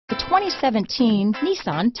2017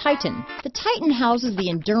 Nissan Titan. The Titan houses the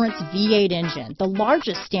Endurance V8 engine, the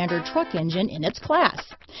largest standard truck engine in its class.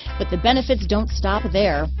 But the benefits don't stop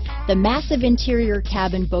there. The massive interior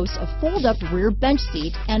cabin boasts a fold-up rear bench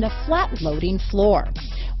seat and a flat-loading floor.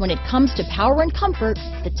 When it comes to power and comfort,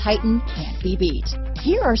 the Titan can't be beat.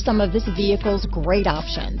 Here are some of this vehicle's great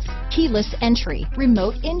options: keyless entry,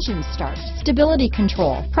 remote engine start, stability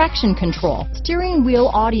control, traction control, steering wheel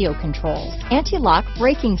audio controls, anti-lock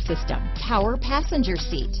braking system, power passenger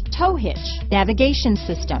seat, tow hitch, navigation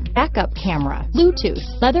system, backup camera, Bluetooth,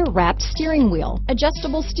 leather-wrapped steering wheel,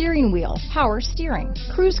 adjustable steering wheel, power steering,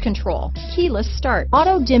 cruise control, keyless start,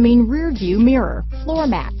 auto-dimming rear view mirror, floor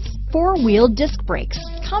mats, four-wheel disc brakes.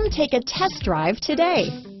 Come take a test drive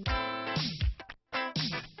today.